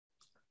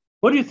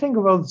What do you think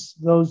about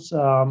those?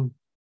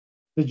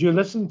 Did you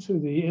listen to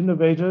the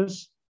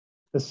innovators,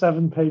 the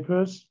 7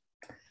 papers?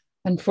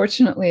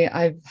 Unfortunately,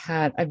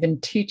 I've been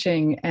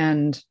teaching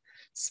and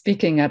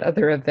speaking at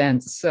other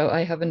events, so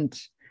I haven't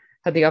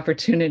had the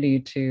opportunity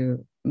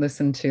to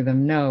listen to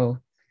them. No.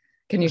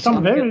 Can you tell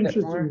Some me a very bit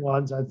interesting more?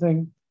 ones, I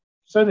think,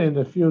 certainly in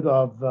the field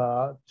of,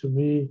 to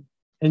me,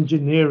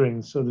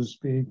 engineering, so to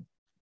speak,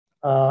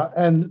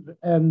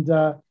 and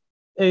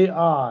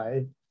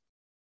AI.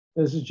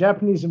 There's a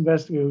Japanese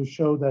investigator who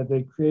showed that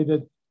they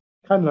created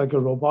kind of like a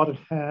robotic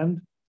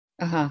hand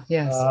Uh-huh,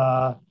 yes.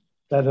 uh,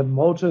 that a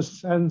motor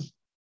sense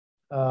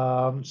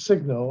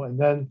signal, and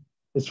then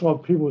it's for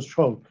people's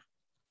stroke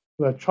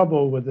who have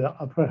trouble with the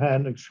upper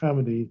hand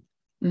extremity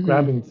Hmm.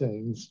 grabbing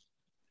things.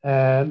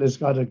 And it's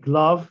got a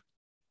glove,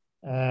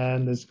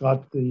 and it's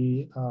got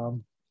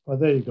well,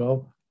 there you go.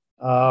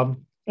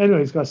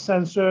 Anyway, it's got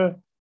sensor,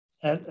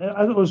 and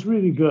I thought it was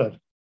really good.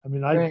 I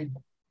mean, Right.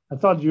 I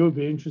thought you would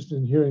be interested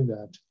in hearing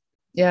that.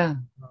 Yeah.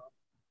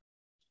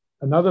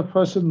 Another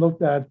person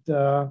looked at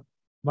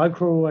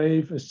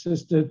microwave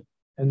assisted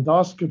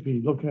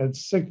endoscopy, looking at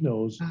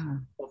signals Ah,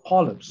 of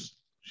polyps,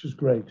 which is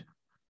great. And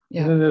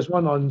yeah. then there's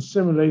one on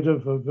simulator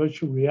for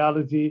virtual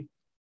reality,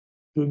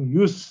 doing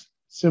use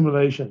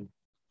simulation.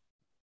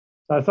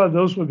 So I thought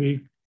those would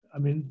be, I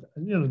mean,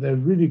 they're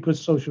really good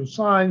social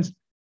science,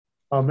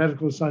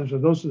 medical science,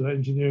 but those are the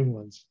engineering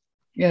ones.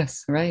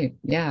 Yes, right.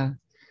 Yeah.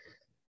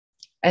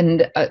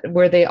 And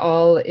were they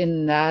all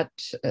in that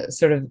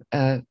sort of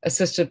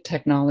assistive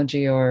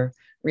technology or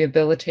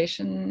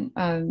rehabilitation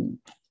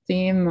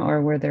theme,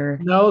 or were there?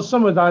 No,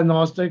 some were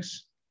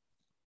diagnostics,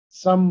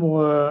 some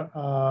were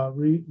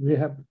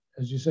rehab,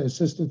 as you say,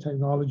 assisted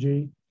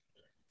technology,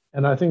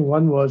 and I think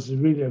one was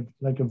really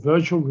like a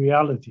virtual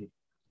reality.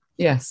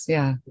 Yes,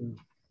 yeah,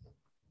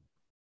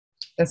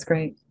 that's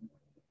great.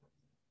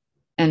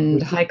 And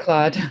Which, hi,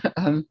 Claude.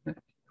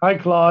 hi,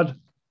 Claude.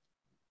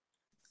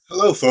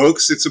 Hello,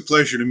 folks. It's a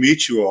pleasure to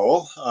meet you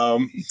all.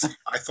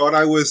 I thought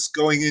I was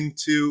going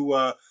into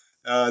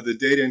the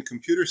data and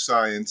computer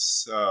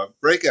science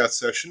breakout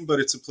session, but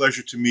it's a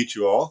pleasure to meet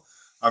you all.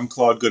 I'm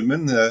Claude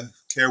Goodman, the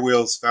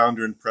CareWheels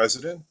founder and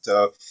president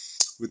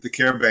with the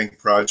CareBank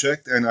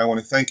project, and I want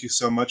to thank you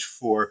so much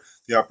for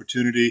the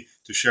opportunity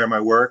to share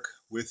my work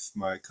with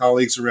my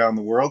colleagues around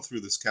the world through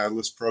this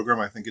Catalyst program.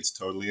 I think it's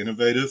totally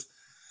innovative.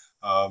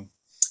 Um,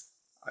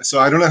 so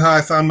I don't know how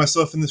I found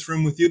myself in this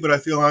room with you, but I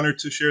feel honored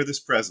to share this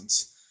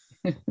presence.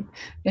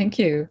 Thank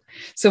you.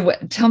 So,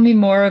 tell me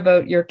more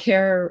about your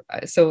care.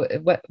 So,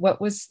 what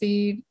was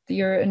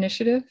your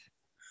initiative?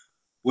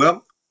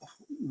 Well,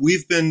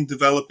 we've been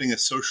developing a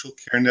social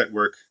care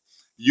network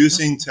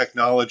using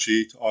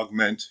technology to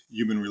augment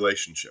human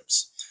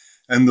relationships.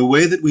 And the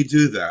way that we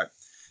do that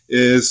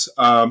is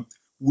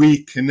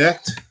we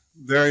connect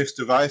various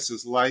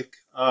devices like,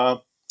 if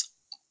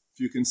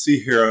you can see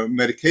here, a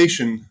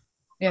medication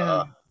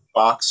Yeah.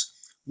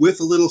 box with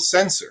a little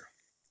sensor.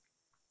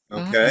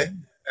 Ah, Okay.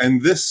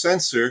 And this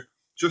sensor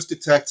just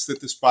detects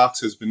that this box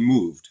has been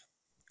moved.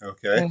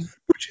 Okay. yeah.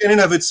 Which in and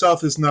of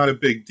itself is not a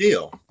big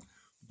deal.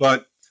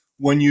 But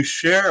when you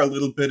share a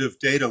little bit of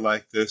data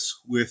like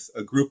this with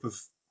a group of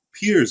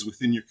peers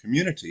within your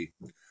community,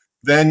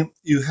 then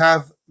you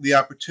have the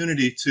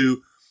opportunity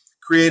to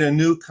create a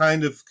new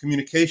kind of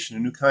communication, a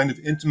new kind of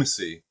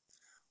intimacy, Mhm.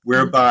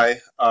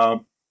 whereby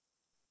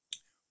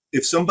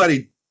if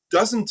somebody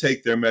doesn't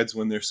take their meds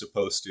when they're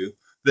supposed to,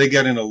 they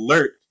get an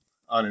alert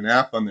on an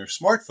app on their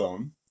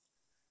smartphone,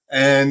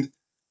 and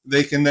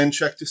they can then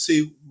check to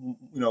see,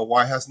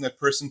 why hasn't that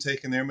person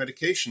taken their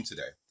medication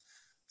today?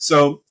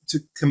 So to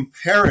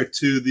compare it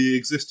to the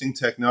existing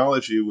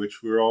technology,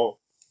 which we're all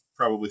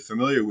probably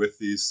familiar with,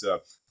 these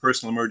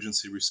personal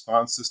emergency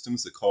response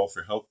systems that call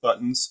for help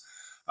buttons,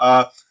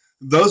 uh,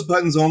 those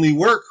buttons only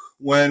work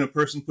when a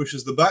person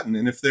pushes the button.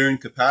 And if they're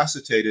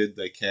incapacitated,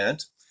 they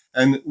can't.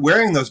 And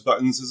wearing those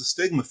buttons is a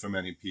stigma for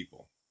many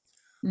people.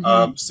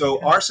 Mhm. So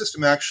Yeah. our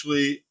system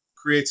actually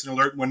creates an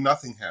alert when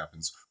nothing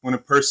happens, when a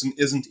person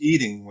isn't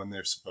eating when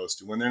they're supposed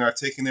to, when they're not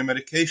taking their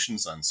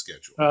medications on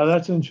schedule.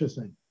 That's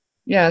interesting.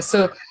 Yeah.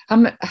 So,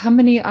 how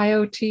many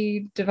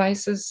IoT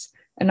devices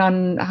and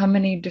on how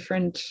many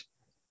different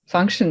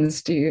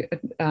functions do you?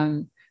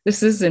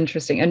 This is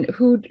interesting. And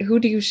who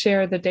do you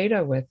share the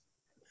data with?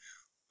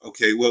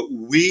 Okay, well,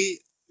 we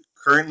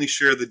currently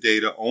share the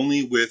data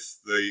only with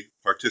the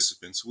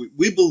participants.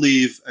 We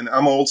believe, and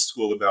I'm old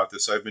school about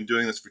this, I've been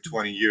doing this for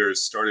 20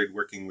 years, started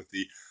working with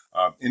the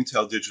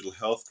Intel Digital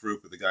Health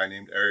Group with a guy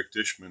named Eric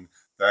Dishman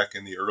back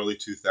in the early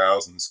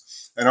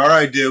 2000s. And our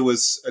idea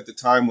was, at the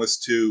time, was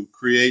to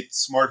create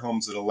smart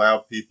homes that allow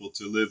people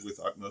to live with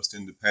utmost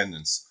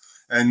independence.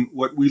 And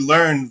what we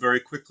learned very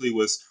quickly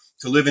was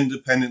to live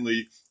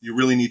independently, you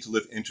really need to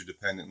live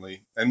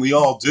interdependently. And we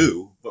all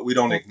do, but we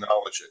don't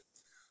acknowledge it.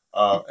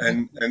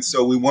 And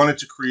so we wanted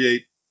to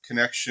create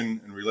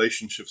connection and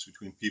relationships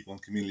between people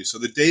and communities. So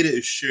the data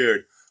is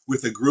shared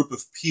with a group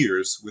of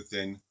peers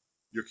within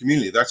your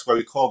community. That's why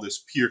we call this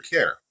peer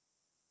care.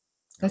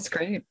 That's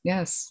Okay. great.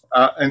 Yes.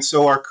 And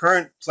so our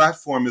current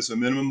platform is a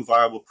minimum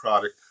viable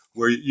product.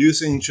 We're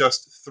using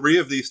just 3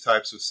 of these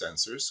types of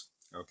sensors,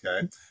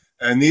 okay?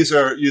 And these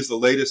use the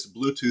latest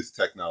Bluetooth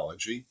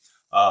technology.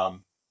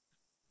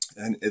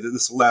 And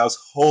this allows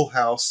whole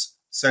house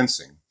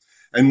sensing.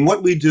 And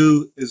what we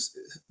do is,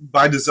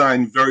 by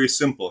design, very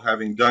simple,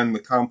 having done the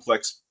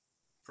complex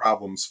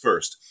problems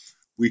first.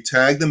 We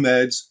tag the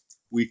meds,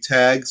 we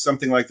tag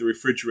something like the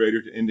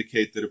refrigerator to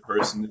indicate that a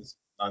person is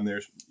on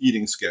their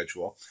eating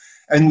schedule,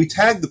 and we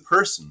tag the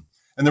person.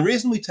 And the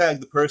reason we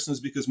tag the person is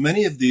because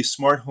many of these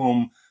smart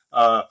home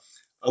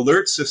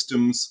alert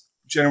systems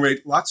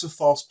generate lots of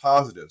false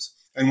positives.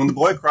 And when the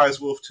boy cries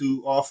wolf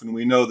too often,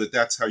 we know that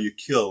that's how you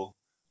kill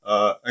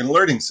an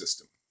alerting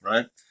system,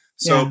 right?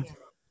 So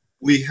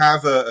we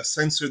have a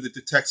sensor that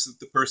detects that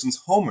the person's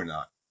home or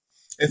not.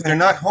 If they're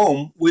not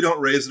home, we don't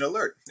raise an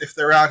alert. If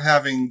they're out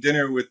having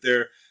dinner with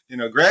their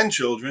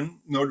grandchildren,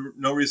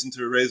 no reason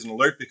to raise an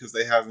alert because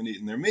they haven't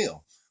eaten their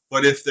meal.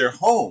 But if they're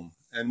home,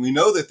 and we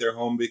know that they're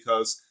home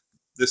because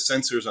this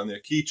sensor is on their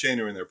keychain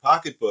or in their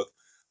pocketbook.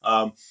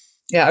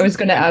 Yeah, I was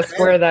going to ask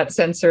where that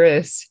sensor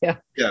is. Yeah.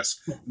 Yes.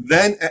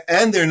 Then,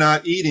 and they're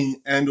not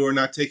eating and or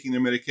not taking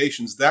their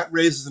medications, that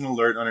raises an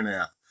alert on an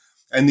app.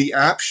 And the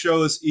app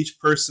shows each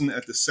person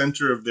at the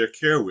center of their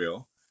care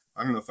wheel.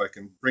 I don't know if I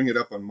can bring it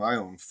up on my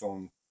own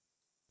phone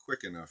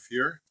quick enough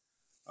here.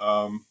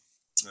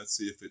 Let's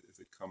see if it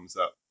comes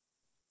up.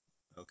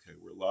 Okay,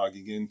 we're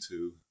logging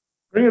into.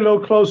 Bring it a little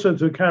closer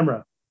to the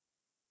camera.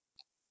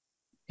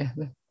 Yeah,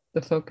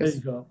 the focus. There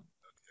you go.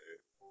 Okay,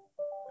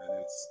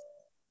 and it's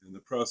in the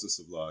process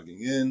of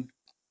logging in.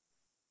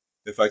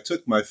 If I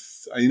took my,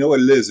 you know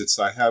what it is,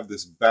 I have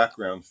this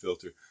background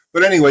filter.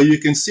 But anyway, you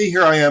can see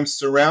here I am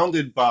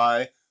surrounded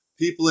by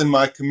people in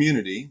my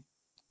community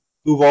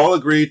who've all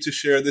agreed to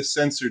share this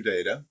sensor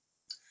data.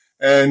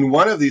 And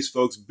one of these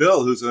folks,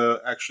 Bill, who's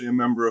actually a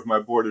member of my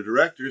board of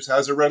directors,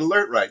 has a red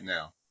alert right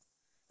now.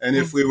 And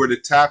if we were to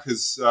tap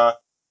his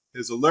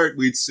alert,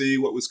 we'd see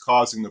what was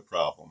causing the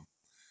problem.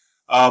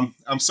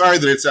 I'm sorry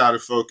that it's out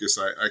of focus.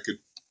 I could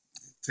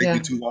take me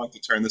too long to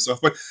turn this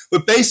off.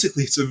 But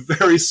basically, it's a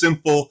very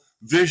simple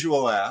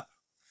visual app.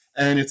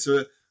 And it's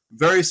a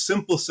very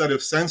simple set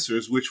of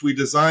sensors, which we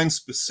designed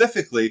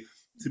specifically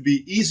to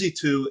be easy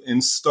to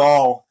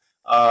install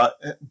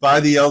by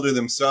the elder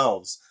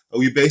themselves.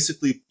 We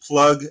basically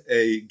plug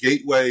a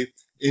gateway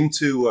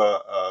into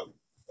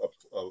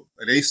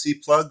an AC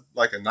plug,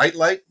 like a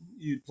nightlight.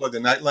 You plug a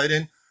nightlight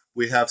in.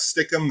 We have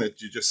Stickum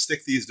that you just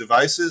stick these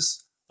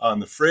devices on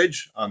the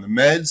fridge, on the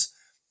meds,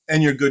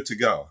 and you're good to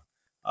go.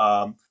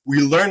 We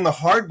learned the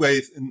hard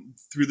way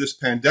through this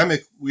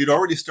pandemic. We'd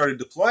already started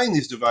deploying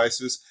these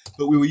devices,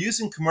 but we were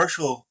using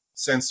commercial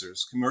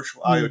sensors,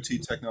 commercial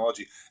IoT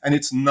technology, and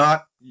it's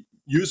not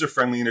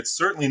user-friendly, and it's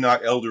certainly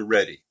not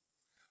elder-ready.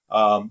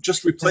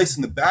 Just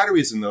replacing the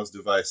batteries in those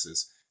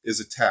devices is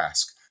a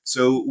task.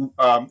 So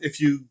if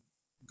you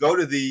go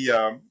to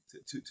the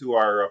to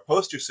our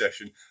poster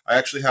session, I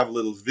actually have a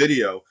little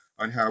video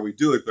on how we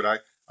do it, but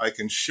I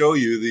can show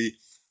you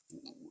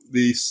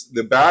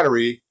the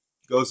battery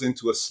goes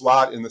into a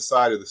slot in the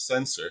side of the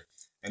sensor.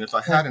 And if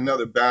I had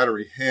another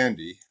battery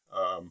handy,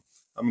 I'm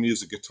going to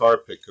use a guitar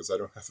pick because I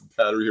don't have a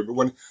battery here.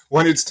 But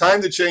when it's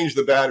time to change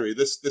the battery,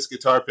 this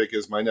guitar pick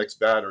is my next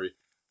battery.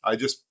 I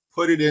just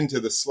put it into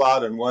the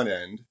slot on one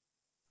end,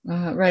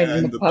 right,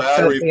 and the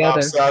battery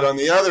pops out on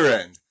the other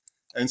end.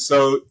 And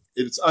so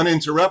it's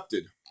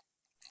uninterrupted.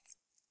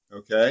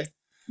 Okay?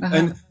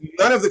 And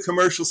none of the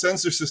commercial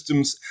sensor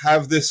systems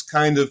have this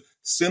kind of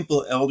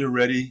simple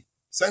elder-ready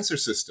sensor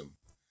system.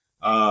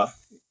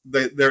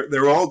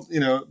 They're all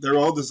they're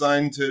all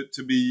designed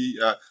to be.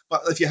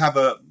 But if you have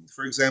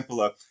for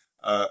example,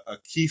 a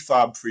key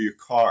fob for your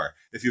car,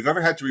 if you've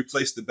ever had to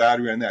replace the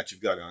battery on that,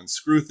 you've got to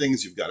unscrew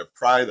things, you've got to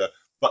pry the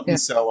button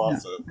cell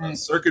off a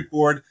circuit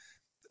board.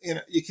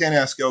 You can't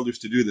ask elders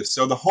to do this.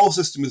 So the whole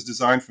system is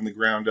designed from the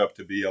ground up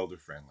to be elder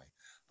friendly.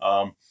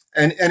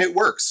 And it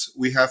works.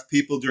 We have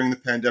people during the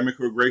pandemic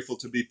who are grateful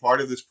to be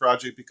part of this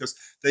project because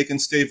they can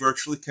stay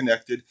virtually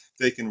connected.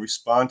 They can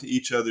respond to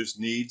each other's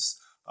needs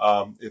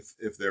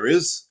if there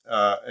is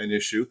an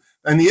issue.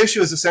 And the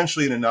issue is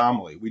essentially an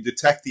anomaly. We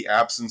detect the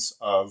absence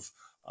of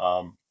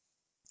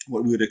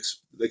what we would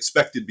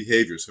expected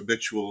behaviors,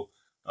 habitual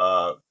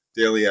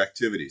daily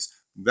activities.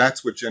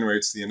 That's what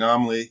generates the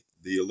anomaly,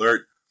 the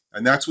alert,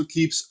 and that's what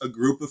keeps a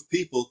group of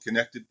people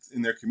connected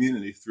in their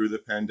community through the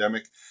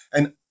pandemic.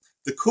 And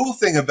the cool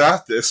thing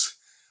about this,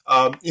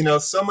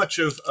 so much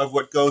of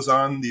what goes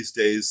on these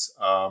days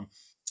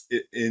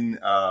in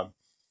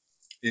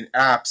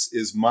apps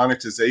is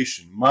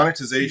monetization.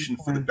 Monetization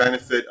for the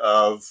benefit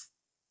of,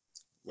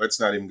 let's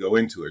not even go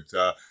into it.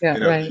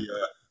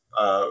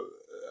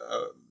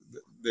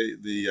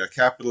 The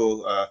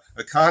capital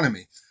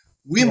economy.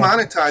 We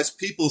monetize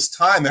people's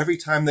time every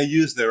time they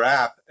use their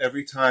app,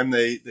 every time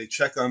they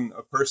check on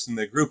a person in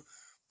their group.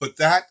 But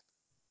that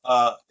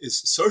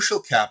is social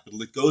capital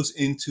that goes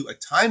into a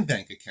time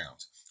bank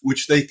account,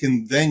 which they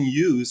can then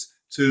use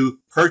to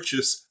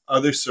purchase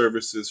other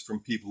services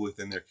from people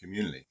within their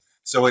community.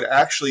 So it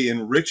actually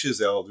enriches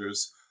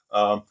elders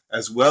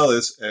as well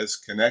as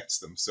connects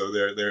them. So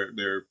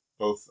they're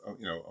both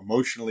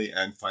emotionally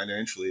and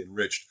financially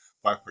enriched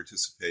by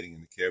participating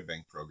in the Care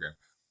Bank program.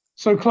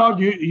 So, Claude,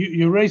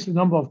 you raised a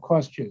number of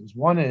questions.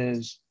 One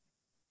is,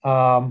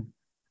 how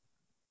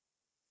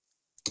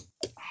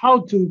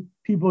do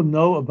people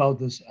know about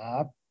this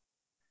app,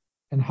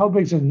 and how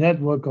big is a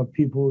network of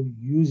people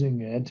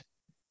using it?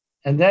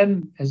 And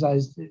then, as I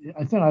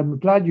think I'm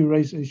glad you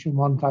raised the issue of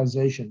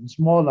monetization. It's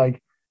more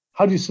like,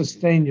 how do you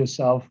sustain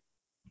yourself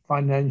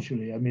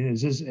financially? I mean,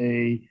 is this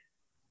a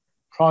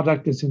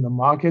product that's in the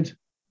market?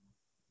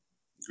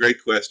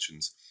 Great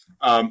questions.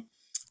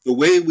 The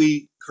way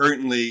we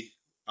currently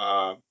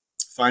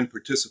find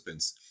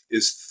participants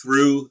is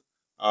through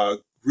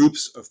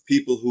groups of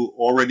people who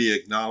already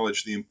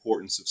acknowledge the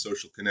importance of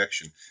social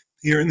connection.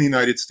 Here in the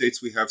United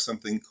States, we have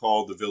something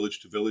called the Village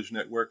to Village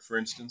Network, for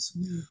instance.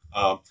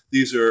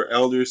 These are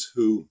elders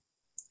who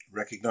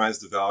recognize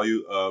the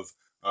value of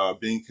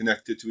being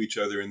connected to each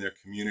other in their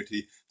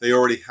community. They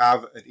already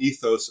have an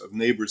ethos of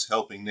neighbors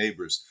helping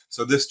neighbors.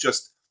 So this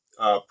just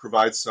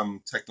provides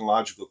some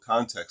technological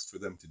context for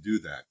them to do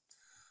that.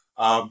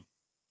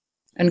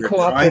 And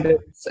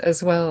cooperatives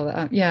as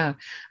well. Yeah.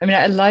 I mean,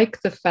 I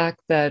like the fact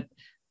that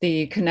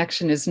the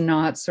connection is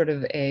not sort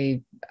of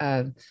a,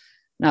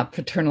 not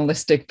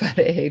paternalistic, but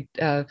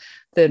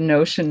the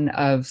notion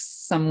of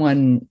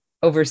someone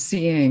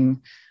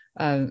overseeing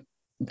that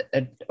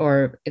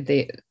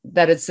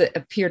it's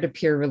a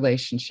peer-to-peer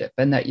relationship,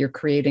 and that you're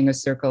creating a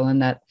circle,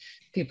 and that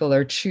people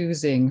are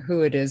choosing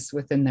who it is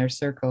within their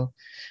circle.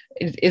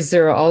 Are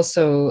there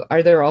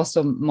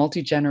also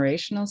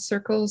multi-generational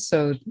circles?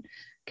 So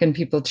can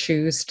people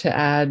choose to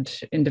add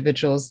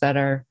individuals that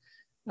are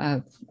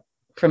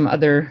from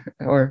other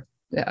or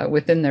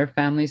within their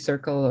family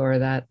circle, or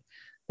that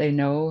they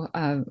know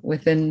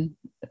within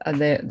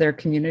their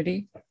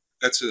community?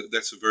 That's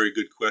a very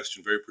good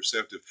question, very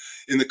perceptive.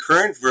 In the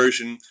current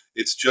version,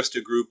 it's just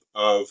a group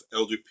of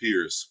elder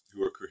peers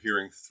who are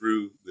cohering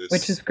through this.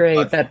 Which is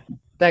great.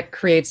 That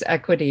creates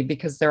equity,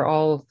 because they're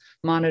all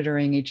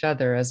monitoring each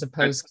other, as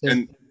opposed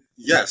to.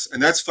 Yes,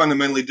 and that's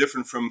fundamentally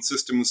different from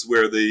systems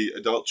where the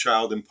adult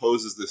child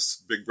imposes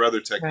this big brother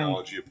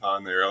technology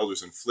upon their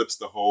elders and flips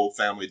the whole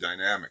family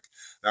dynamic.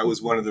 That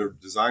was one of the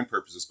design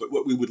purposes. But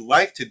what we would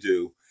like to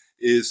do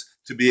is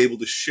to be able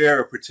to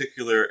share a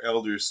particular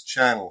elder's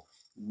channel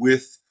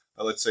with,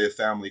 let's say, a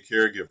family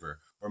caregiver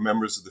or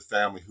members of the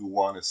family who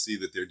want to see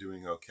that they're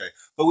doing okay.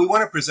 But we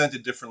want to present a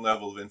different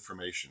level of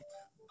information.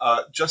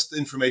 Just the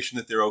information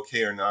that they're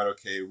okay or not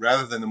okay,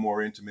 rather than the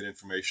more intimate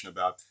information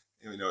about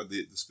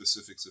the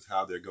specifics of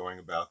how they're going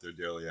about their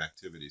daily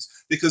activities.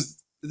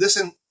 Because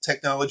this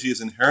technology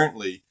is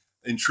inherently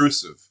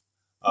intrusive.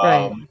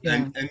 And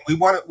we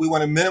want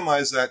to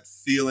minimize that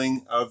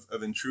feeling of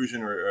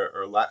intrusion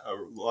or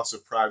loss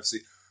of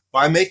privacy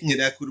by making it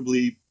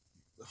equitably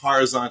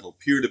horizontal,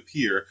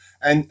 peer-to-peer,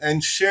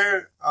 and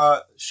share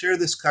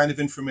this kind of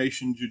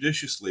information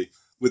judiciously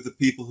with the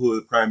people who are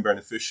the prime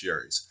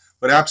beneficiaries.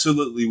 But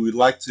absolutely, we'd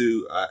like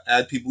to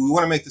add people. We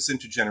want to make this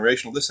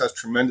intergenerational. This has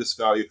tremendous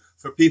value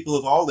for people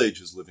of all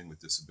ages living with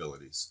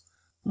disabilities.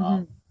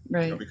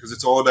 Because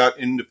it's all about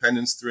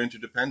independence through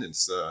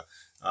interdependence.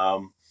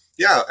 And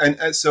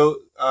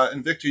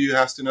Victor, you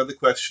asked another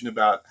question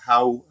about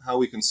how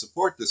we can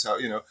support this.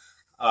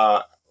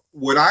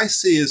 What I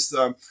see is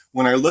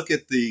when I look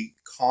at the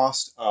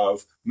cost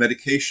of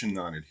medication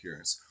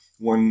non-adherence,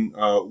 when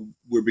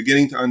we're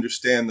beginning to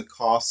understand the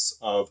costs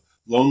of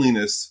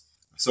loneliness,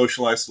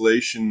 social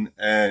isolation,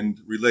 and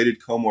related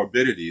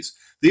comorbidities,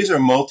 these are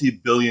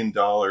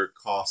multi-billion-dollar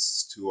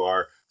costs to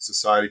our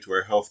society, to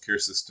our healthcare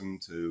system,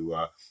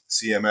 to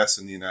CMS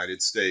in the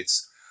United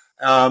States.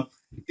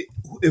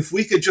 If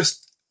we could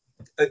just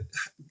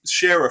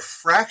share a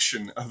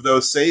fraction of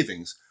those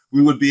savings,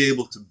 we would be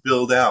able to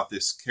build out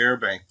this Care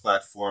Bank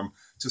platform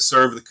to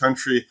serve the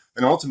country.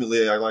 And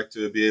ultimately, I like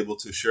to be able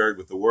to share it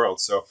with the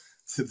world. So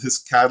this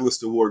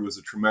Catalyst Award was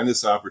a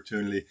tremendous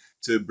opportunity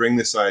to bring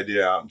this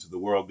idea out into the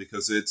world,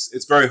 because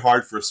it's very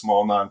hard for a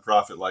small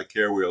nonprofit like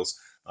CareWheels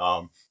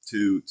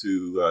to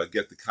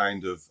get the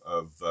kind of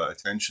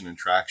attention and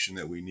traction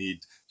that we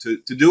need to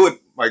do what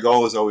my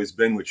goal has always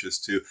been, which is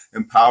to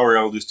empower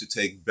elders to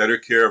take better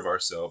care of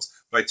ourselves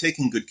by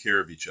taking good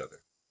care of each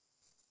other.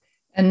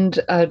 And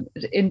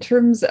in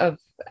terms of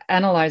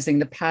analyzing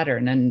the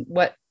pattern and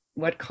what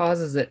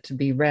causes it to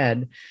be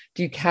red,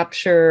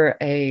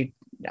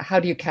 how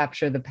do you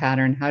capture the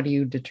pattern? How do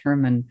you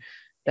determine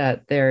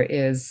that there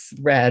is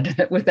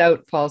red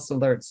without false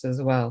alerts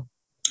as well?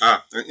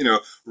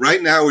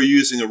 Right now we're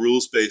using a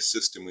rules-based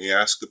system. We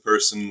ask the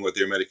person what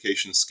their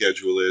medication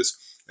schedule is,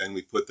 and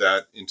we put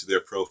that into their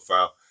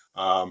profile.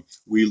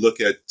 We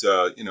look at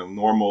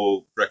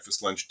normal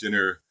breakfast, lunch,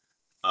 dinner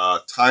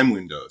time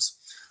windows.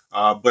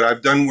 But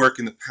I've done work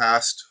in the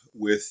past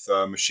with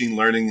machine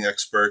learning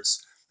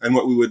experts, and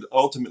what we would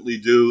ultimately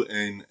do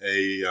in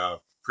a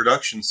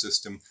production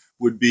system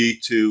would be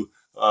to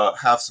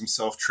have some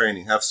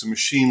self-training, have some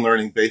machine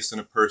learning based on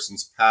a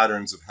person's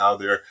patterns of how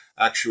they're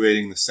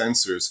actuating the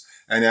sensors.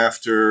 And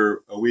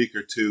after a week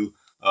or two,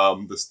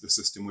 the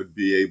system would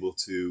be able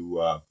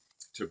to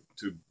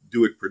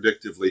do it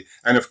predictively.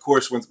 And of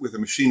course, with a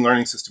machine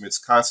learning system, it's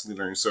constantly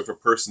learning. So if a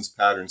person's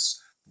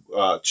patterns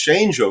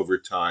change over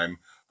time,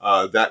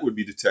 that would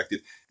be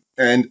detected.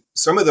 And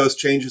some of those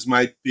changes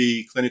might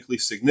be clinically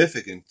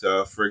significant.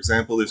 For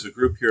example, there's a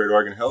group here at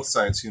Oregon Health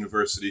Science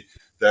University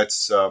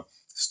that's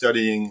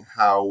studying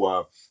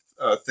how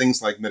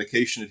things like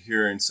medication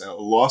adherence,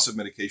 loss of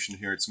medication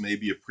adherence may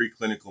be a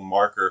preclinical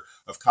marker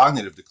of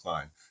cognitive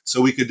decline. So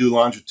we could do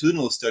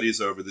longitudinal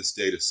studies over this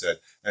data set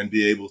and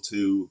be able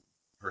to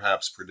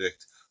perhaps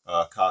predict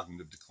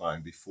cognitive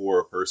decline before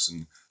a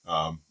person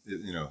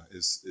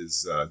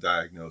is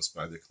diagnosed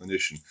by the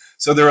clinician.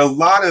 So there are a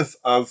lot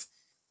of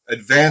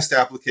advanced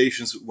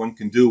applications that one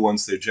can do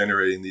once they're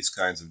generating these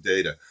kinds of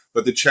data.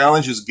 But the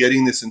challenge is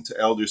getting this into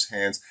elders'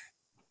 hands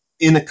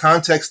in a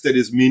context that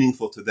is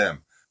meaningful to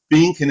them.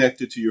 Being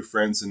connected to your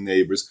friends and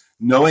neighbors,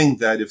 knowing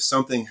that if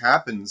something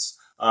happens,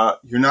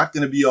 you're not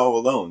going to be all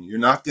alone. You're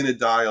not going to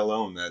die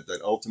alone,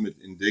 that ultimate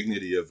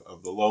indignity of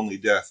the lonely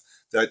death.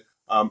 That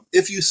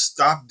if you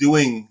stop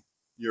doing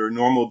your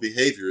normal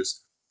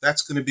behaviors,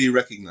 that's going to be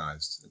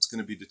recognized. It's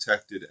going to be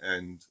detected,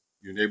 and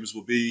your neighbors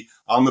will be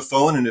on the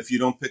phone. And if you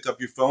don't pick up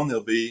your phone,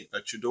 they'll be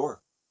at your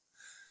door.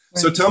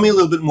 Right. So tell me a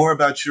little bit more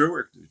about your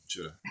work,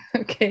 Jutta.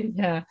 Okay,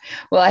 yeah.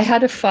 Well, I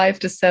had a 5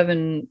 to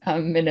 7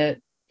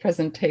 minute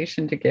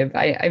presentation to give.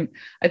 I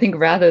think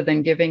rather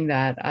than giving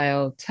that,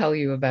 I'll tell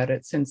you about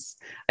it, since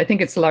I think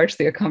it's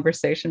largely a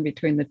conversation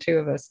between the two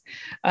of us.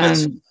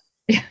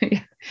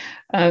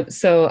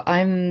 So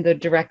I'm the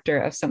director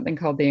of something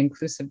called the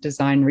Inclusive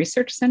Design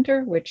Research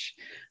Center, which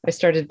I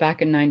started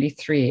back in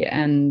 '93.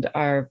 And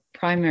our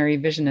primary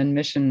vision and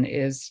mission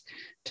is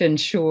to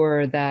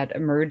ensure that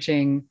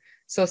emerging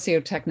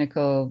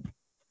socio-technical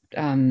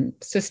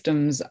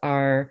systems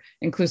are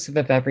inclusive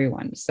of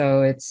everyone.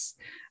 So it's,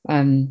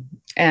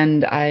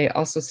 and I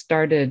also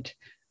started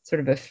sort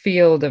of a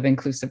field of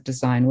inclusive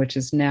design, which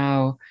is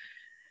now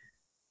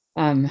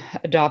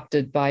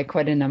adopted by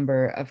quite a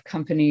number of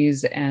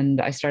companies.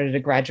 And I started a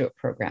graduate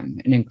program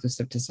in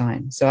inclusive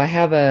design. So I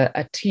have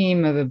a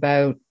team of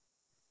about,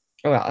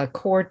 well, a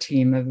core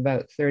team of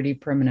about 30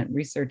 permanent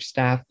research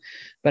staff,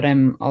 but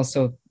I'm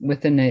also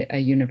within a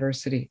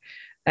university.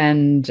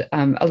 And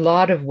a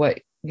lot of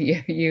what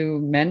you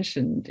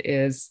mentioned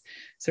is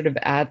sort of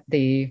at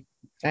the,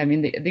 I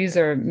mean, these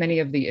are many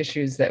of the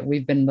issues that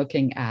we've been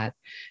looking at.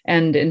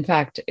 And in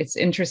fact, it's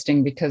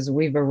interesting because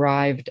we've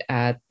arrived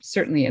at,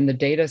 certainly in the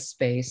data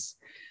space,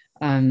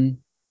 the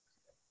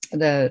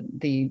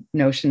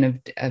notion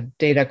of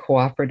data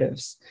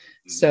cooperatives.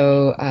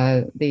 So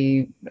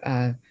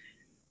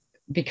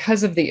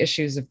because of the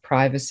issues of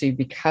privacy,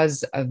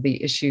 because of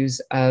the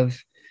issues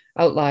of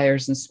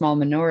outliers and small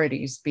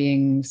minorities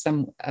being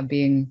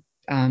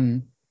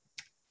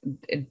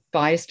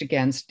biased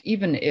against,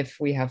 even if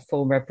we have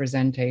full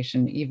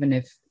representation, even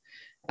if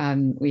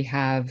we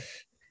have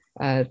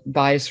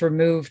bias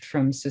removed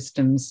from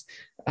systems,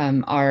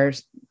 our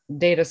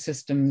data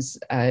systems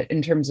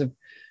in terms of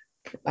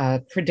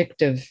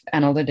predictive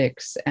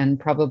analytics and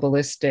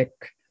probabilistic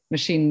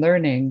machine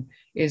learning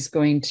is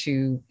going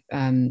to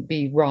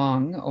be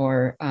wrong,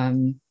 or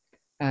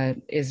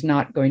is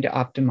not going to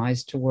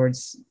optimize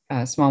towards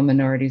small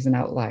minorities and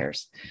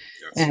outliers.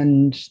 Yes.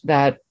 And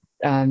that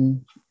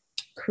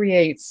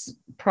creates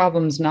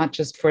problems not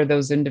just for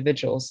those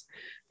individuals,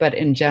 but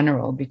in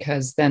general,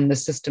 because then the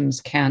systems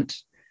can't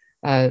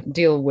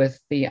deal with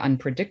the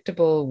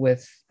unpredictable,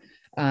 with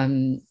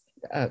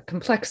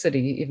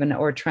complexity even,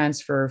 or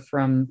transfer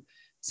from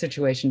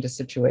situation to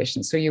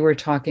situation. So you were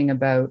talking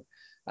about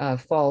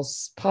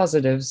false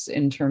positives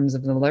in terms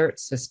of the alert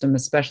system,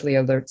 especially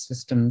alert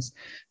systems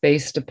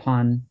based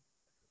upon,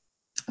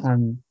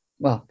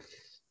 well,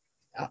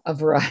 a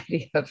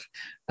variety of,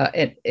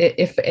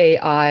 if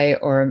AI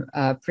or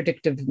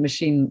predictive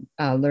machine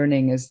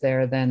learning is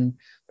there, then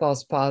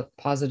false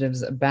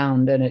positives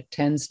abound, and it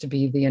tends to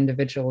be the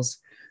individuals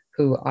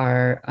who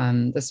are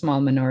the small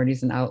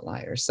minorities and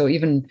outliers. So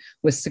even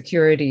with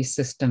security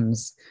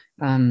systems,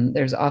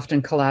 there's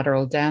often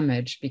collateral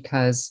damage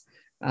because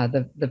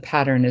the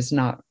pattern is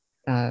not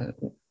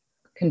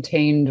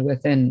contained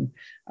within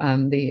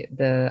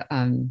the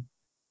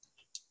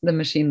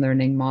machine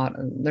learning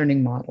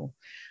model.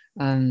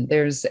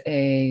 There's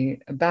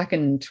back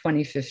in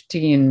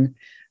 2015,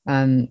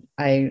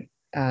 I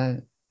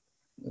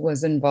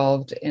was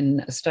involved in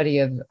a study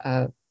of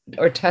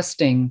or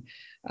testing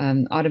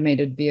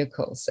automated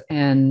vehicles,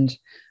 and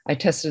I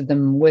tested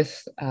them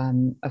with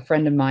a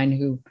friend of mine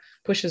who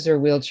pushes her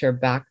wheelchair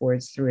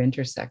backwards through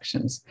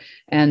intersections.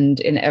 And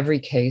in every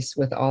case,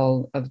 with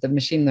all of the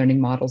machine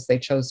learning models, they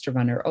chose to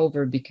run her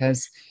over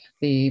because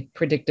the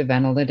predictive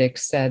analytics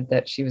said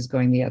that she was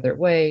going the other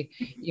way,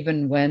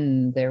 even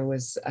when there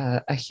was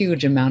a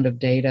huge amount of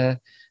data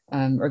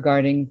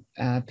regarding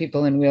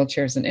people in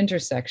wheelchairs and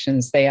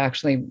intersections. They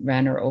actually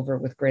ran her over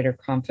with greater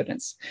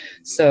confidence.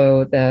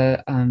 So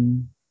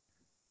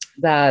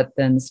that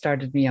then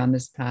started me on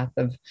this path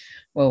of,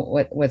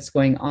 well, what's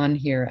going on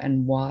here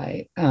and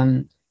why,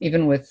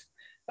 even with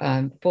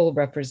full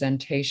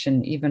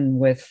representation, even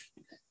with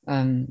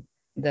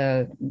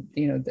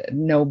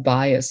no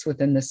bias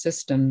within the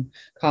system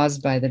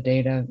caused by the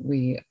data,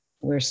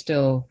 we're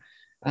still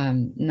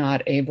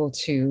not able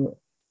to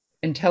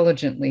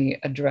intelligently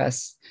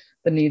address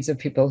the needs of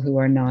people who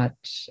are not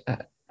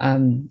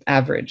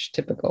average,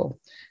 typical,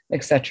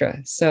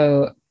 etc.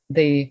 So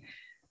the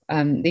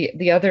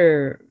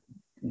other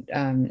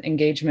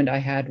engagement I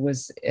had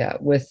was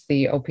with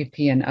the OPP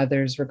and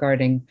others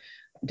regarding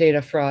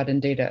data fraud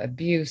and data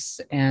abuse,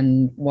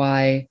 and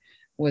why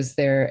was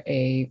there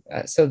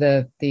so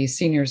the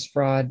seniors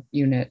fraud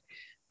unit,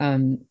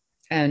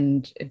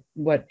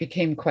 what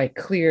became quite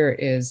clear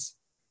is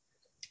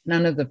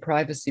none of the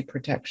privacy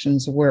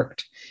protections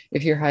worked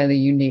if you're highly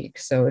unique.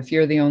 So if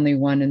you're the only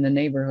one in the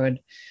neighborhood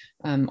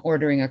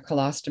ordering a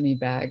colostomy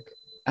bag,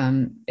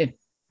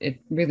 it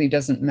really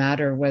doesn't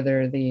matter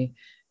whether the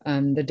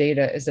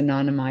data is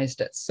anonymized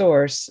at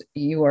source,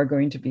 you are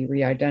going to be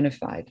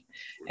re-identified.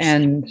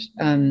 And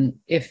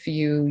if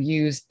you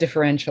use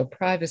differential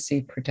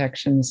privacy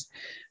protections,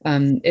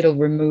 it'll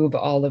remove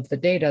all of the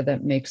data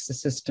that makes the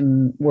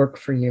system work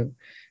for you.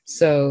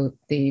 So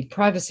the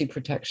privacy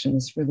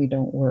protections really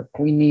don't work.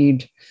 We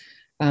need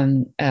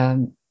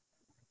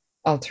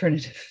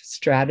alternative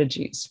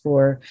strategies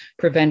for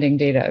preventing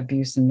data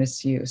abuse and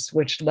misuse,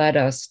 which led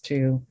us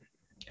to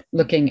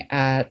looking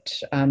at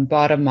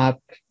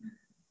bottom-up,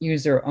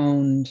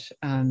 user-owned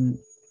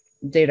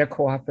data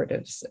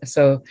cooperatives.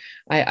 So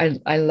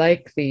I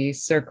like the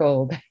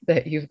circle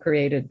that you've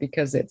created,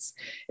 because it's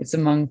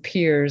among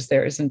peers.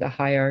 There isn't a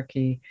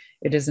hierarchy.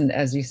 It isn't,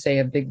 as you say,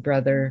 a big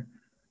brother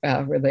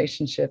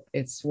relationship.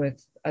 It's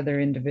with other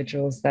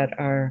individuals that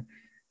are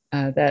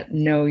that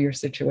know your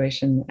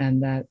situation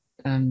and that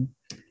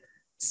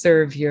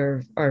serve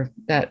your, or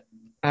that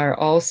are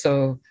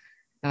also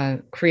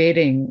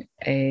creating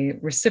a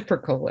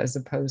reciprocal as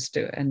opposed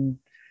to, and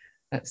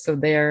so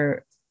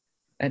they're,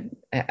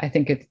 I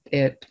think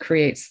it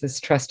creates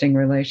this trusting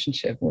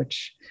relationship,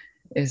 which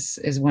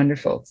is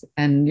wonderful.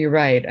 And you're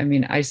right. I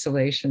mean,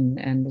 isolation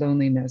and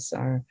loneliness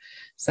are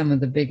some of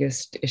the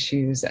biggest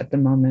issues at the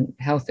moment,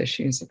 health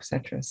issues,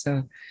 etc.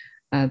 So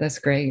that's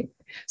great.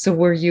 So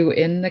were you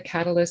in the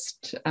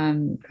Catalyst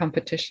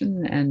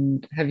competition,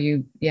 and have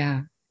you?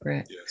 Yeah,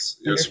 great. Yes,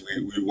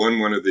 we won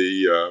one of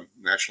the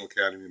National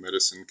Academy of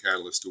Medicine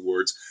Catalyst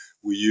Awards.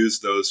 We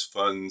used those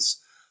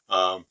funds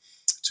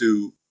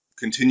to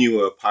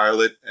continue a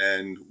pilot,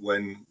 and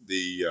when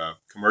the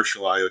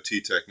commercial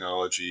IoT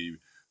technology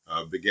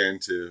began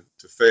to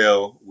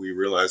fail, we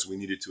realized we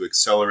needed to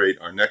accelerate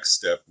our next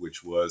step,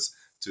 which was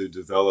to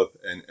develop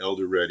an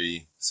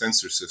elder-ready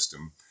sensor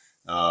system.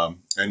 And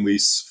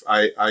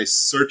I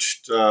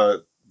searched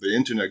the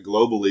internet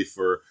globally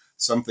for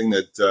something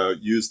that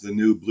used the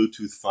new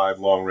Bluetooth 5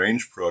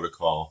 long-range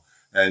protocol,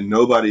 and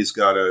nobody's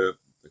got a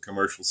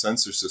commercial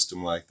sensor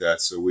system like that.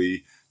 So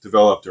we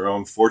developed our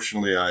own.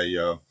 Fortunately,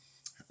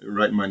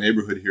 right in my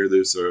neighborhood here,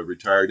 there's a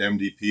retired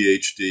MD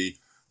PhD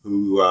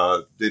who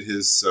did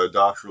his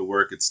doctoral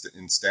work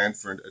in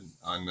Stanford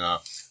on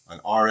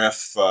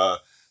RF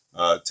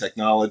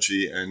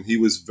technology, and he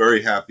was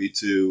very happy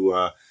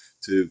to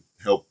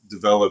help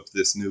develop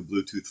this new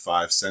Bluetooth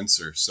 5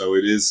 sensor. So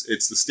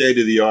it's the state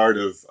of the art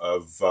of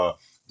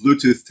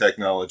Bluetooth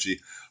technology.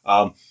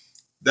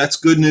 That's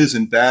good news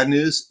and bad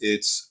news.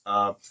 It's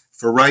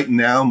for right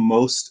now,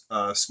 most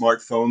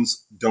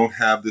smartphones don't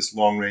have this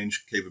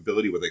long-range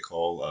capability, what they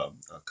call a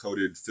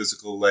coded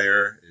physical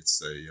layer.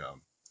 It's a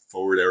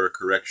forward error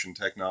correction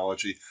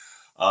technology.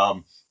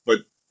 But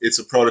it's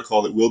a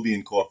protocol that will be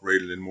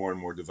incorporated in more and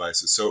more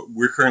devices. So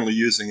we're currently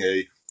using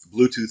a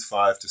Bluetooth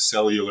 5 to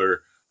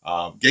cellular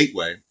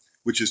gateway,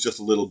 which is just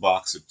a little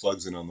box that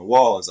plugs in on the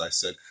wall, as I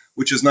said,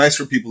 which is nice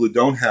for people who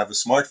don't have a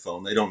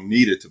smartphone. They don't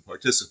need it to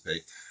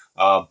participate.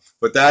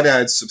 But that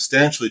adds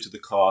substantially to the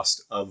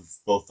cost of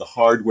both the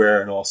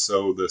hardware and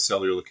also the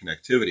cellular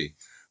connectivity.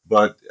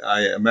 But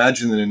I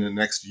imagine that in the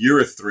next year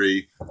or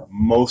three,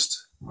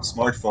 most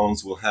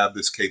smartphones will have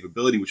this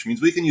capability, which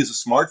means we can use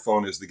a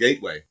smartphone as the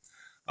gateway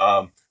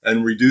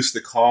and reduce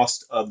the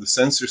cost of the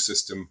sensor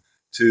system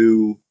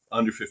to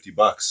under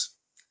 $50.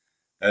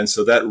 And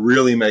so that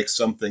really makes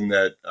something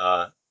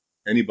that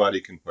anybody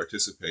can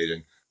participate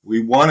in.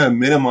 We want to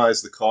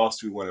minimize the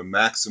cost. We want to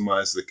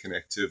maximize the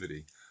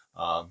connectivity.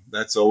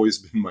 That's always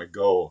been my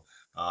goal.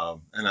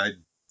 And I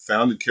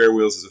founded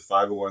CareWheels as a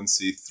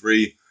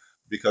 501c3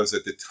 because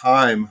at the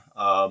time,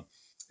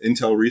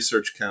 Intel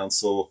Research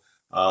Council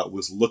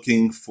was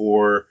looking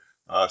for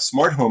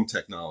smart home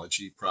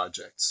technology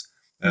projects.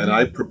 And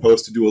I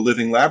proposed to do a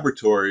living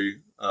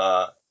laboratory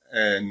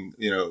and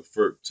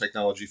for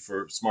technology,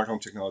 for smart home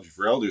technology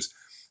for elders.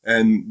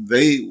 And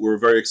they were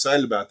very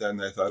excited about that. And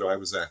they thought I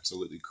was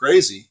absolutely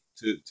crazy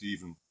to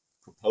even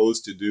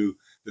propose to do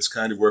this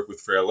kind of work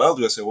with frail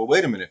elders. I said, well,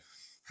 wait a minute.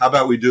 How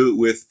about we do it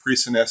with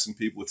pre-senescent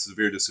people with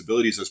severe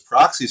disabilities as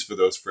proxies for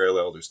those frail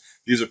elders?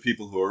 These are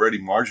people who are already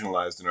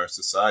marginalized in our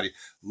society.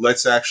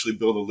 Let's actually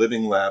build a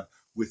living lab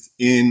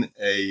within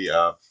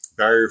a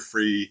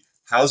barrier-free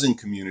housing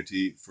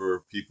community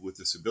for people with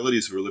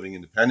disabilities who are living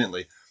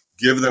independently.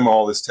 Give them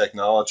all this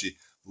technology.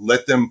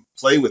 let them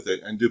play with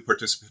it and do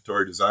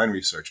participatory design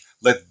research.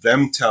 Let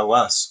them tell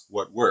us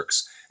what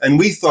works. And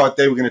we thought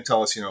they were going to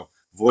tell us,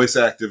 voice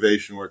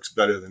activation works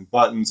better than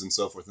buttons and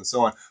so forth and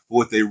so on. But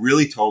what they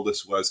really told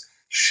us was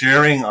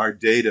sharing our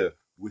data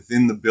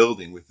within the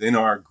building, within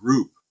our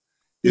group,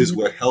 is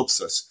what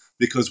helps us,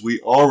 because we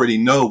already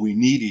know we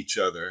need each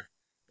other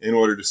in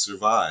order to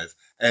survive.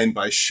 And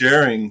by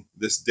sharing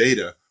this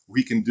data,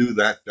 we can do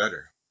that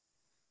better.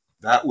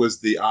 That was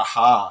the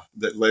aha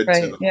that led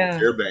to the whole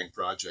Care Bank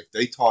project.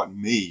 They taught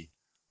me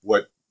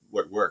what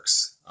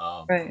works.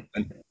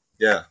 And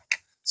yeah.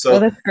 So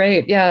that's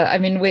great. Yeah, I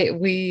mean,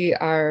 we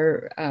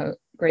are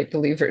great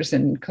believers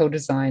in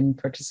co-design,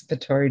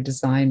 participatory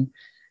design,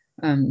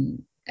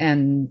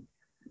 and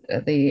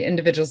the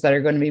individuals that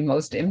are going to be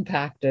most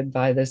impacted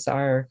by this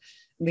are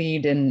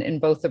lead in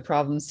both the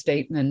problem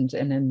statement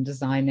and in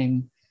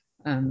designing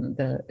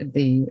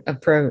the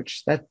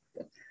approach. That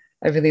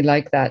I really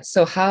like that.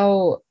 So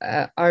how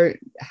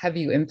have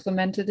you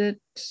implemented it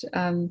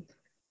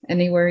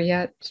anywhere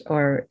yet,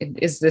 or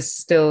is this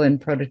still in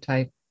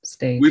prototype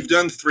stage? We've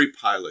done 3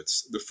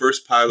 pilots. The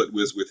first pilot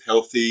was with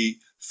Healthy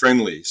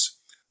Friendlies,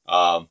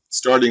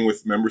 starting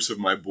with members of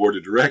my board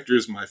of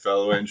directors, my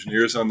fellow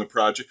engineers on the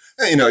project.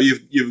 And,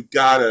 you've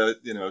got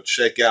to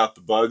shake out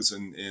the bugs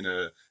in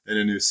a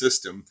new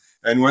system.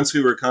 And once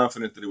we were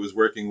confident that it was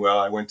working well,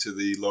 I went to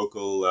the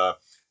local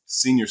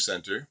senior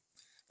center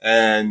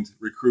and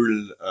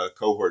recruited a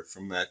cohort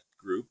from that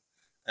group.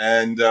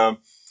 And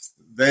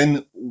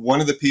then one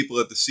of the people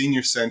at the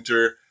senior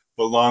center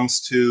belongs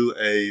to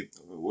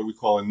what we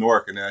call a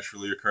NORC, a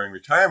naturally occurring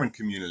retirement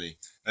community.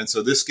 And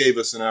so this gave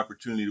us an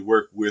opportunity to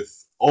work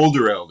with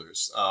older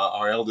elders,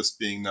 our eldest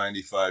being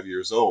 95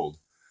 years old.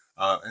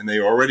 And they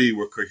already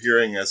were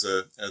cohering as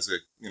a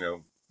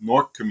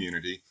NORC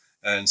community.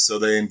 And so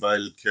they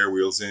invited Care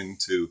Wheels in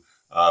to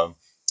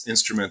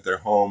instrument their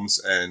homes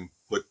and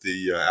put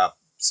the apps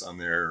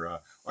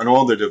on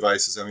all their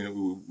devices. I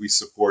mean, we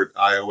support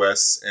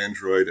iOS,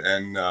 Android,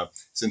 and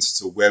since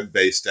it's a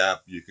web-based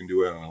app, you can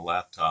do it on a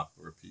laptop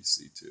or a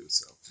PC too.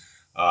 So,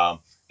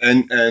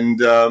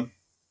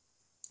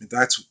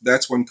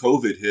 that's when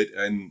COVID hit,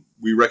 and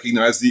we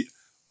recognized the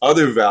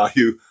other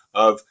value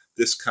of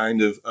this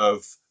kind of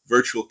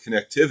virtual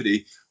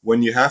connectivity.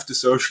 When you have to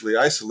socially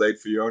isolate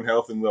for your own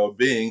health and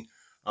well-being,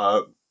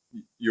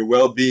 your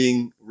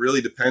well-being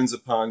really depends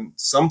upon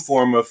some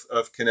form of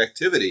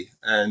connectivity,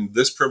 and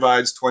this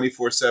provides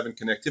 24/7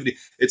 connectivity.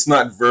 It's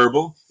not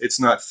verbal, it's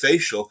not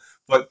facial,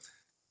 but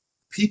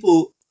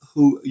people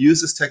who use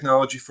this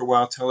technology for a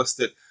while tell us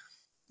that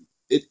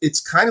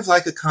it's kind of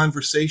like a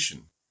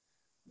conversation.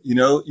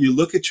 You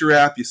look at your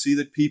app, you see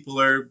that people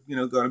are,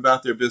 going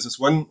about their business.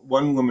 One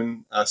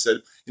woman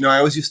said, I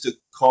always used to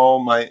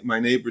call my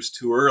neighbors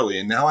too early,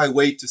 and now I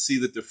wait to see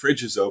that the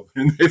fridge is open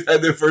and they've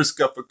had their first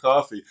cup of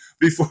coffee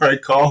before I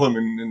call them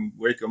and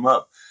wake them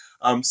up.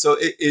 So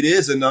it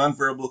is a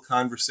nonverbal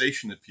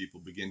conversation that people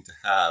begin to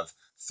have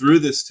through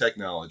this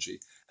technology.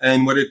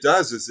 And what it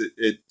does is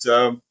it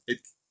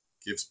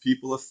gives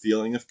people a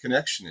feeling of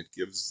connection. It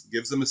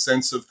gives them a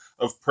sense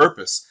of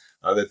purpose.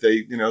 That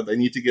they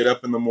need to get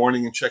up in the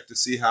morning and check to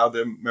see how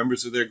the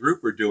members of their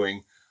group are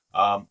doing,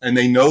 and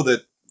they know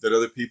that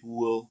other people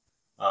will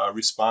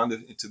respond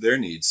to their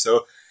needs.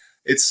 So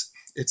it's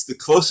the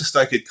closest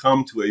I could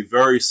come to a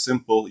very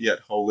simple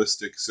yet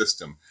holistic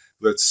system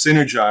that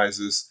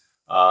synergizes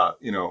a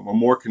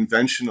more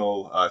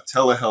conventional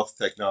telehealth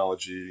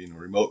technology,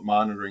 remote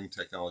monitoring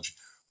technology,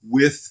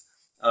 with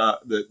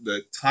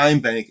the time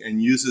bank, and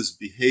uses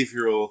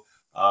behavioral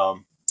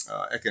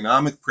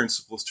economic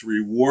principles to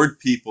reward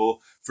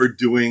people for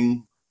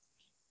doing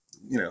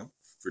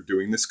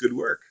this good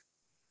work.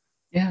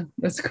 Yeah,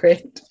 that's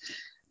great.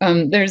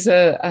 There's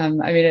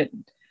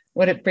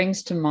what it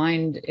brings to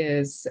mind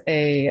is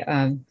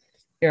I'll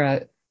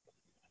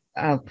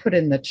put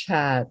in the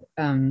chat.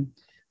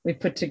 We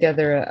put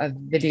together a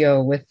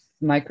video with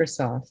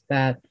Microsoft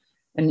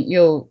and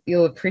you'll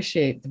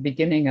appreciate the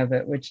beginning of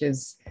it, which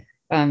is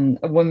a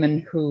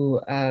woman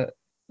who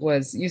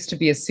used to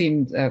be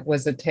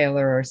was a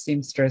tailor or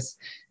seamstress,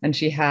 and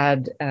she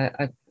had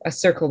a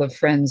circle of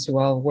friends who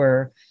all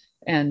were,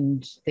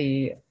 and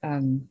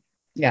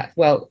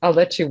well, I'll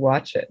let you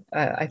watch it.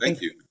 I think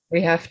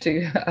we have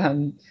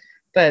to,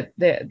 but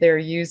they're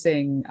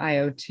using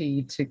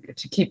IoT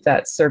to keep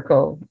that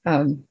circle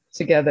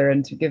together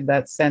and to give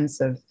that sense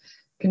of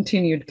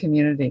continued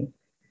community.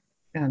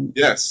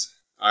 Yes,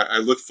 I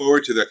look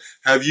forward to that.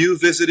 Have you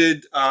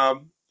visited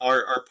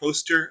our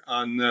poster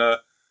on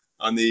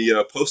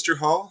the poster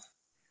hall?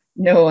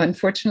 No,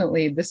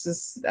 unfortunately, this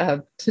is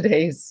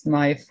today's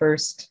my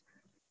first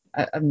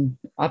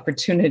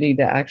opportunity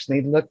to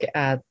actually look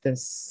at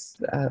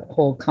this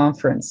whole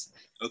conference,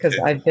 because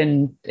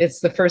it's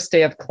the first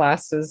day of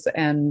classes,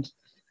 and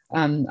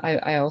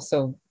I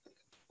also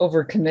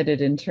overcommitted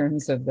in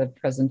terms of the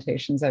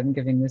presentations I'm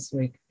giving this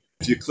week.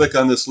 If you click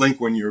on this link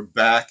when you're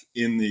back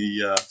in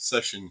the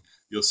session,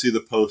 you'll see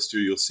the poster,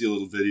 you'll see a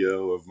little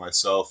video of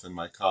myself and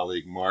my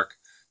colleague Mark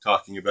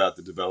talking about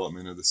the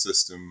development of the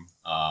system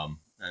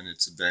and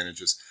its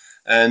advantages.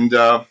 And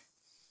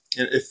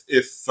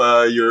if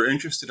you're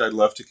interested, I'd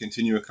love to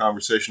continue a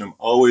conversation. I'm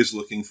always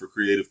looking for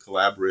creative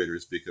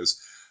collaborators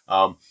because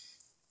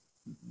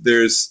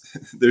there's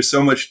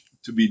so much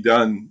to be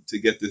done to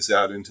get this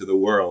out into the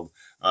world.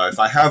 If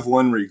I have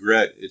one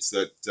regret, it's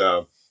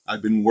that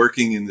I've been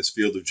working in this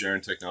field of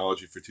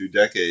gerontechnology for 2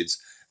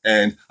 decades,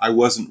 and I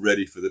wasn't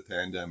ready for the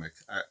pandemic.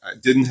 I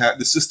didn't have,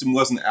 the system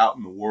wasn't out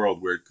in the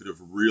world where it could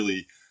have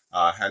really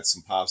had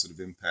some positive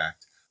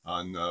impact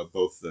on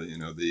both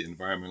the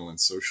environmental and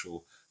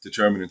social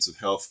determinants of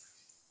health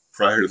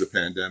prior to the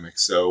pandemic.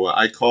 So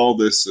I call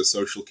this a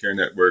social care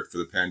network for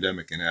the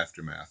pandemic and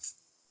aftermath.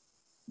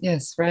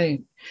 Yes,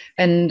 right.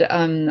 And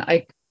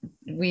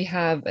we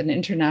have an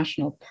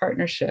international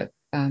partnership,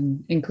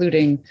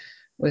 including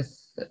with,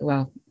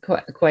 well,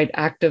 quite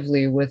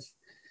actively with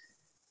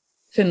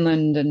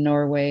Finland and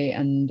Norway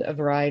and a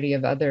variety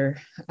of other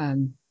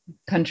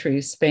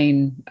countries,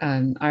 Spain,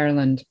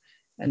 Ireland.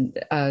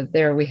 And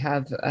there we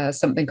have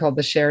something called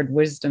the Shared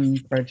Wisdom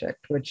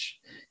Project, which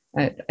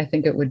I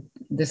think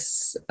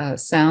this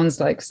sounds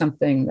like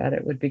something that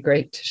it would be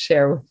great to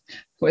share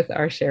with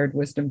our Shared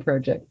Wisdom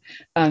Project.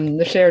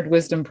 The Shared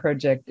Wisdom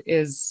Project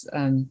is,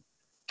 I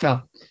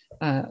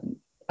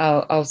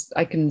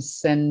can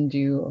send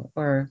you,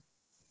 or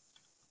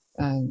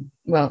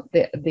well,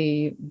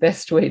 the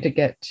best way to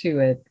get to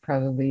it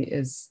probably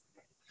is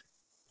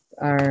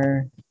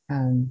our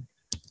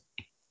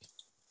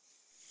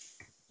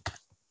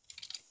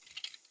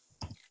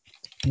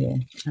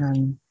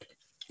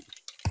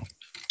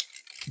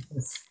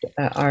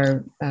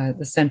the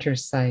center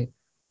site.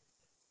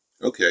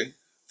 Okay,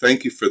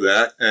 thank you for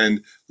that.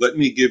 And let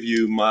me give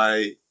you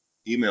my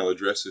email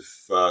address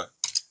if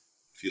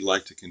you'd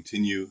like to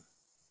continue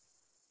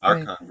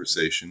our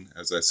conversation.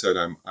 As I said,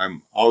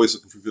 I'm always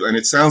looking for people, and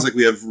it sounds like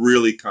we have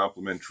really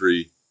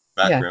complementary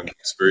background and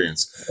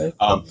experience.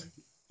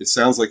 It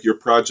sounds like your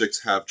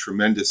projects have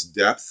tremendous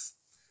depth,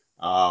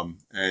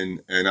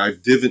 and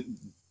I've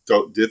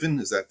divin,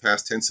 is that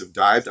past tense of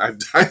dived? I've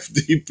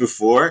dived deep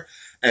before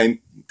and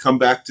come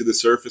back to the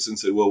surface and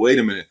said, well, wait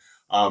a minute.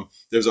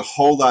 There's a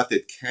whole lot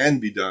that can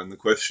be done. The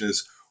question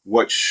is,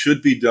 what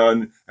should be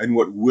done and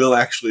what will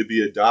actually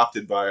be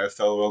adopted by our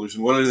fellow elders,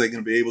 and what are they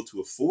going to be able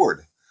to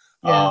afford?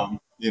 Yeah.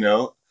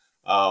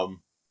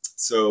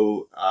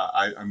 So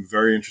I'm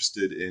very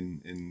interested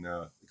in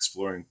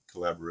exploring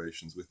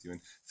collaborations with you,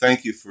 and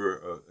thank you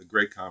for a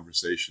great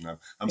conversation.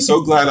 I'm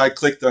so glad I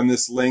clicked on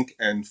this link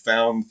and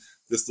found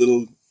this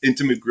little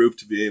intimate group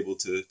to be able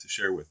to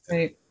share with.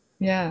 Right.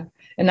 Yeah.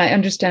 And I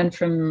understand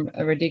from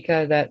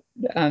Radhika that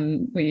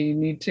we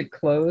need to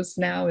close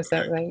now. Is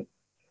that right?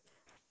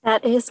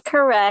 That is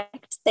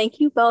correct. Thank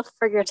you both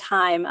for your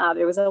time.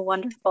 It was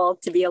wonderful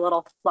to be a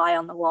little fly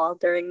on the wall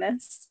during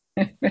this.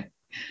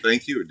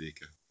 Thank you,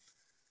 Radhika.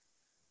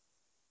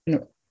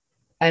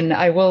 And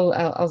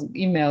I'll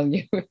email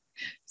you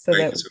so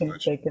that we can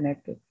stay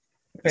connected.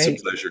 Great.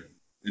 It's a pleasure.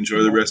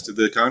 Enjoy the rest of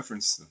the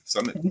conference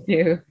summit. Thank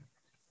you.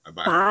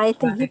 Bye-bye. Bye.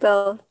 Thank you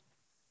both.